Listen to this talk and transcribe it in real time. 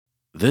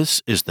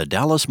This is the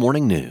Dallas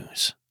Morning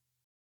News.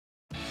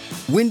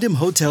 Wyndham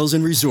Hotels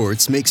and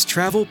Resorts makes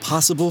travel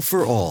possible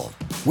for all.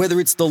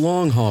 Whether it's the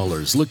long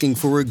haulers looking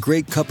for a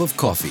great cup of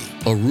coffee,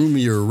 a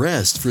roomier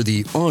rest for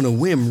the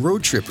on-a-whim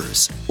road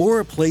trippers, or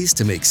a place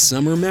to make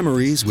summer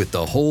memories with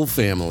the whole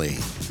family.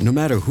 No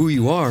matter who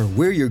you are,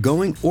 where you're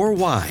going, or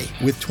why,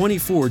 with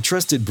 24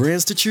 trusted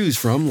brands to choose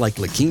from like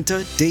La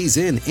Quinta, Days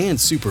Inn, and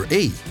Super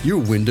 8, your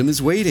Wyndham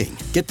is waiting.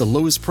 Get the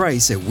lowest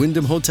price at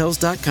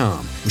WyndhamHotels.com.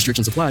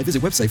 Restrictions apply.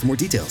 Visit website for more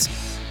details.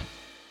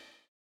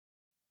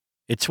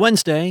 It's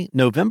Wednesday,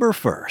 November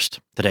 1st.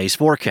 Today's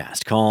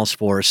forecast calls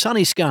for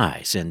sunny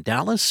skies in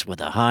Dallas with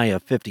a high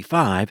of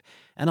 55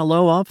 and a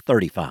low of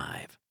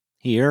 35.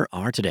 Here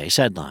are today's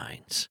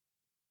headlines.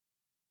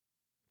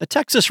 The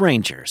Texas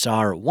Rangers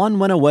are one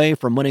win away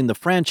from winning the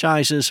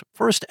franchise's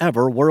first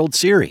ever World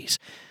Series.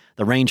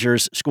 The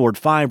Rangers scored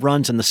 5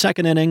 runs in the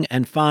second inning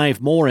and 5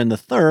 more in the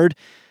third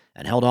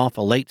and held off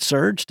a late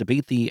surge to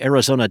beat the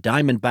Arizona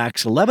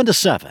Diamondbacks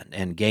 11-7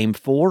 in Game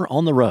 4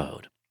 on the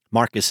road.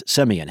 Marcus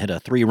Semien hit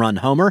a 3-run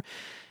homer,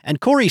 and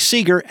Corey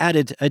Seager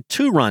added a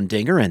 2-run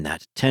dinger in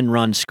that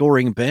 10-run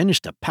scoring binge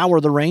to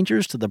power the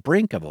Rangers to the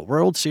brink of a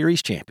World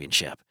Series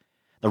championship.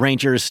 The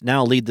Rangers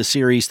now lead the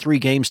series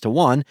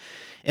 3-1.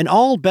 In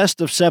all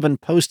best-of-7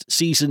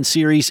 postseason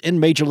series in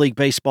Major League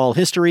Baseball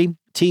history,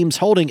 teams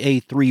holding a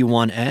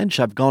 3-1 edge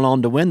have gone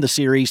on to win the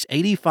series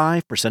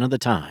 85% of the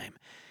time.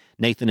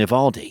 Nathan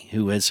Eovaldi,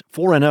 who is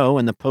 4-0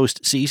 in the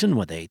postseason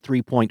with a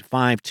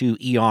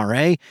 3.52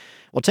 ERA,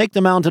 will take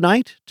the mound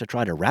tonight to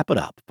try to wrap it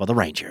up for the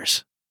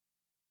Rangers.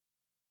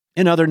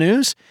 In other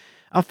news,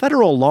 a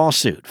federal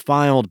lawsuit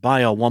filed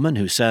by a woman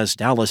who says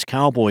Dallas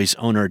Cowboys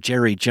owner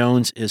Jerry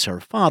Jones is her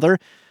father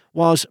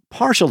was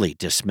partially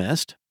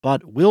dismissed,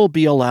 but will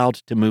be allowed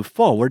to move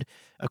forward,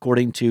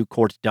 according to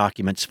court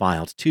documents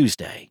filed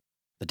Tuesday.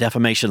 The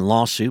defamation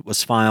lawsuit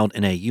was filed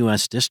in a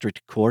U.S.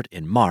 District Court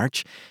in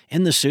March.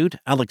 In the suit,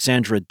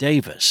 Alexandra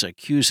Davis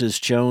accuses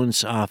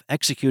Jones of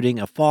executing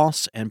a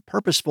false and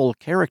purposeful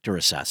character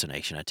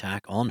assassination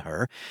attack on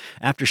her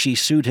after she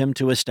sued him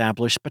to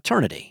establish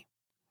paternity.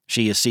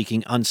 She is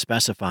seeking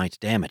unspecified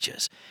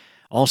damages.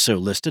 Also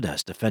listed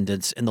as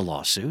defendants in the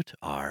lawsuit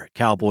are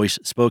Cowboys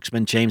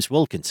spokesman James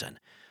Wilkinson,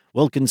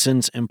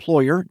 Wilkinson's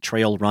employer,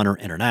 Trail Runner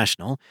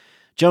International,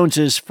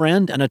 Jones's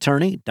friend and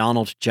attorney,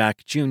 Donald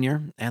Jack Jr.,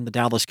 and the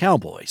Dallas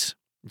Cowboys.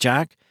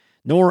 Jack,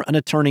 nor an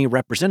attorney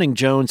representing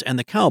Jones and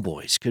the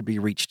Cowboys could be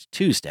reached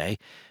Tuesday,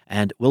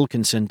 and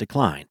Wilkinson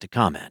declined to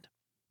comment.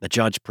 The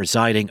judge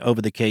presiding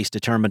over the case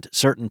determined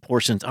certain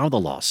portions of the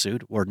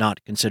lawsuit were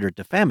not considered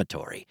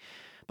defamatory,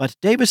 but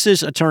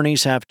Davis's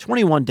attorneys have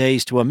 21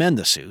 days to amend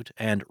the suit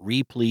and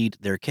replead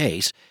their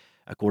case,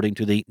 according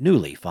to the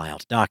newly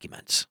filed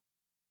documents.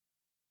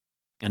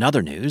 In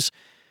other news,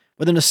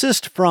 with an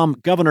assist from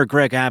Governor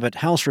Greg Abbott,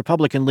 House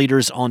Republican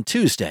leaders on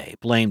Tuesday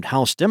blamed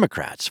House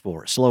Democrats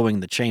for slowing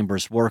the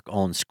chamber's work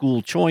on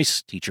school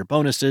choice, teacher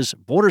bonuses,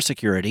 border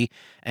security,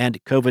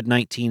 and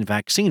COVID-19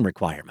 vaccine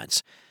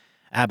requirements.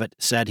 Abbott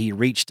said he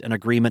reached an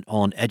agreement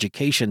on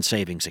education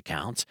savings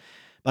accounts,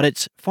 but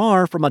it's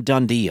far from a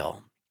done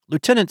deal.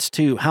 Lieutenants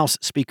to House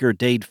Speaker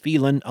Dade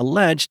Phelan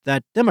alleged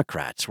that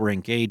Democrats were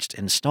engaged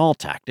in stall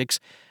tactics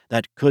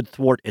that could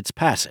thwart its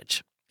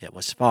passage. It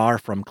was far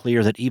from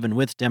clear that even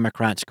with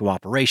Democrats'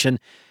 cooperation,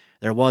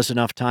 there was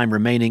enough time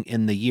remaining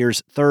in the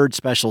year's third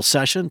special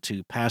session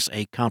to pass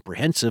a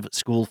comprehensive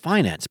school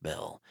finance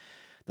bill.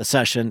 The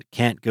session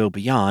can't go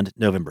beyond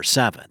November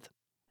 7th.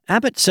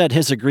 Abbott said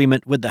his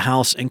agreement with the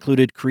House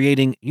included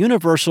creating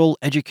universal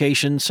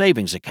education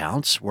savings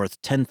accounts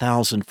worth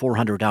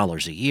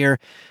 $10,400 a year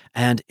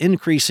and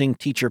increasing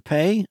teacher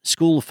pay,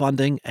 school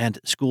funding, and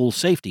school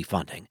safety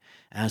funding,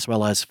 as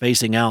well as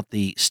phasing out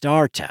the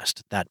STAR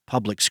test that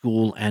public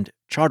school and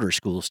charter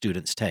school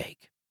students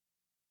take.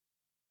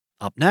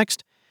 Up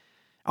next,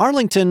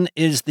 Arlington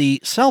is the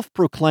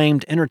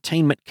self-proclaimed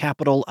entertainment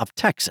capital of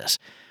Texas,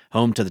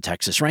 home to the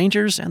Texas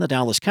Rangers and the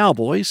Dallas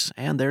Cowboys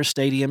and their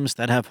stadiums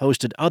that have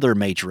hosted other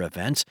major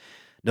events,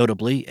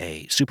 notably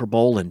a Super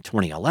Bowl in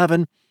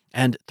 2011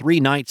 and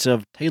 3 nights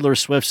of Taylor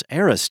Swift's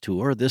Eras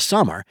Tour this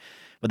summer,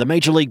 with the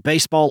Major League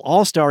Baseball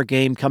All-Star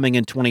Game coming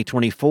in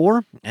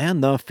 2024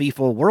 and the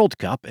FIFA World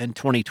Cup in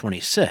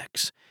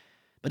 2026.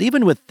 But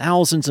even with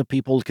thousands of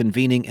people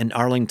convening in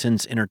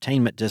Arlington's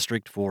entertainment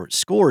district for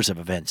scores of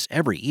events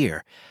every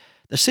year,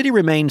 the city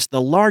remains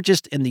the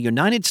largest in the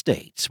United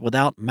States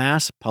without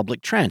mass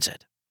public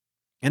transit.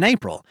 In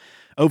April,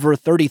 over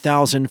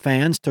 30,000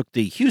 fans took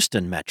the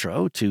Houston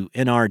Metro to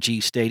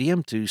NRG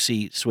Stadium to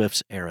see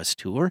Swift's Eras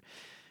Tour.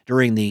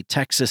 During the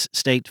Texas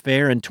State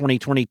Fair in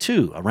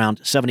 2022,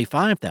 around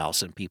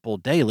 75,000 people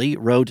daily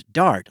rode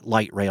DART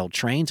light rail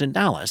trains in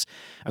Dallas,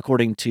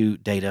 according to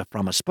data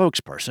from a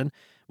spokesperson,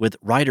 with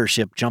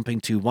ridership jumping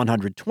to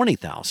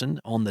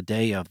 120,000 on the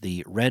day of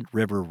the Red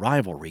River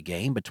rivalry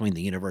game between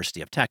the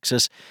University of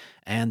Texas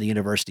and the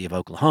University of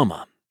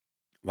Oklahoma.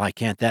 Why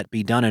can't that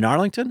be done in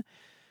Arlington?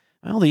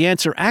 Well, the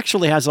answer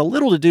actually has a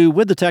little to do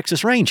with the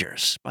Texas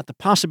Rangers, but the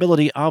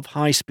possibility of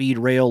high-speed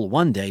rail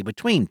one day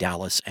between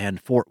Dallas and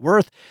Fort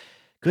Worth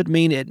could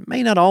mean it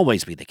may not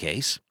always be the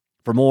case.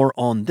 For more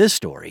on this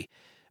story,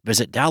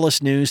 visit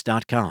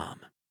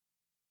dallasnews.com.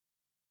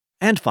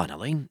 And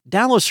finally,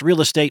 Dallas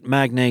real estate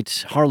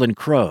magnate Harlan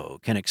Crow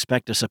can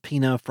expect a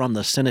subpoena from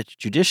the Senate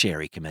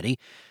Judiciary Committee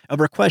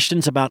over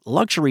questions about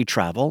luxury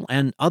travel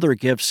and other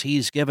gifts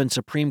he's given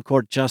Supreme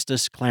Court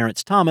Justice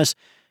Clarence Thomas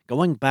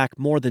going back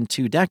more than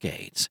 2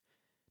 decades.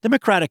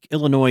 Democratic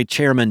Illinois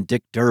Chairman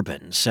Dick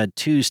Durbin said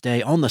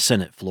Tuesday on the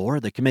Senate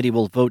floor the committee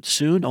will vote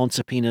soon on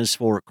subpoenas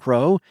for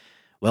Crow,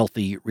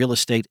 wealthy real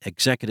estate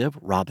executive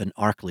Robin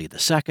Arkley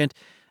II,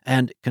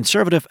 and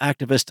conservative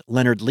activist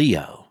Leonard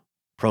Leo.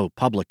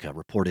 ProPublica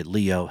reported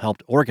Leo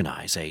helped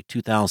organize a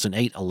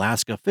 2008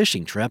 Alaska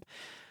fishing trip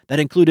that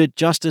included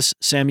Justice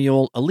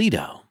Samuel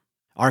Alito.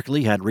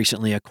 Arkley had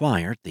recently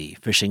acquired the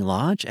fishing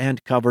lodge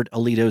and covered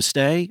Alito's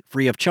stay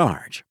free of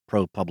charge,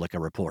 ProPublica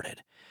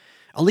reported.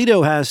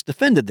 Alito has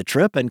defended the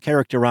trip and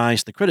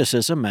characterized the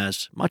criticism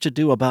as much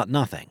ado about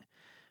nothing.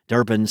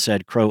 Durbin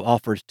said Crow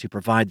offered to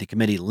provide the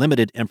committee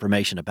limited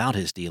information about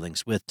his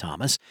dealings with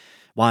Thomas,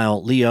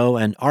 while Leo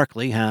and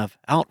Arkley have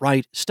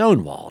outright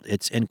stonewalled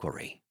its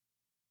inquiry.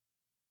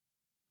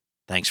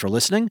 Thanks for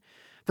listening.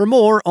 For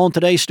more on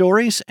today's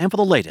stories and for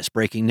the latest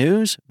breaking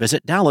news,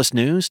 visit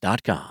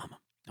dallasnews.com.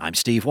 I'm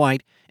Steve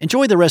White.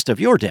 Enjoy the rest of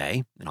your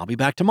day, and I'll be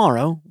back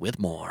tomorrow with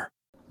more.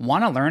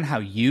 Want to learn how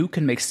you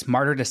can make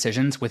smarter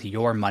decisions with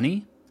your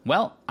money?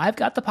 Well, I've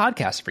got the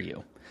podcast for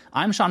you.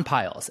 I'm Sean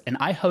Piles, and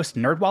I host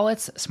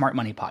NerdWallet's Smart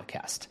Money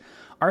Podcast.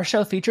 Our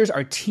show features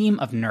our team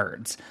of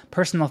nerds,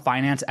 personal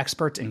finance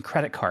experts in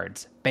credit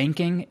cards,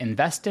 banking,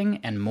 investing,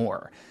 and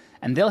more.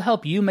 And they'll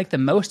help you make the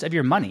most of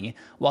your money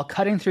while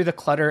cutting through the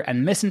clutter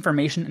and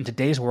misinformation in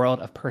today's world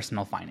of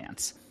personal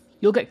finance.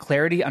 You'll get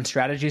clarity on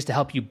strategies to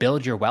help you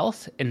build your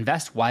wealth,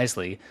 invest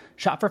wisely,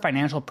 shop for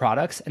financial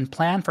products, and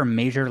plan for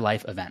major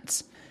life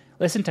events.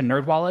 Listen to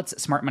NerdWallet's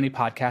Smart Money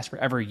Podcast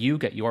wherever you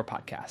get your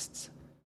podcasts.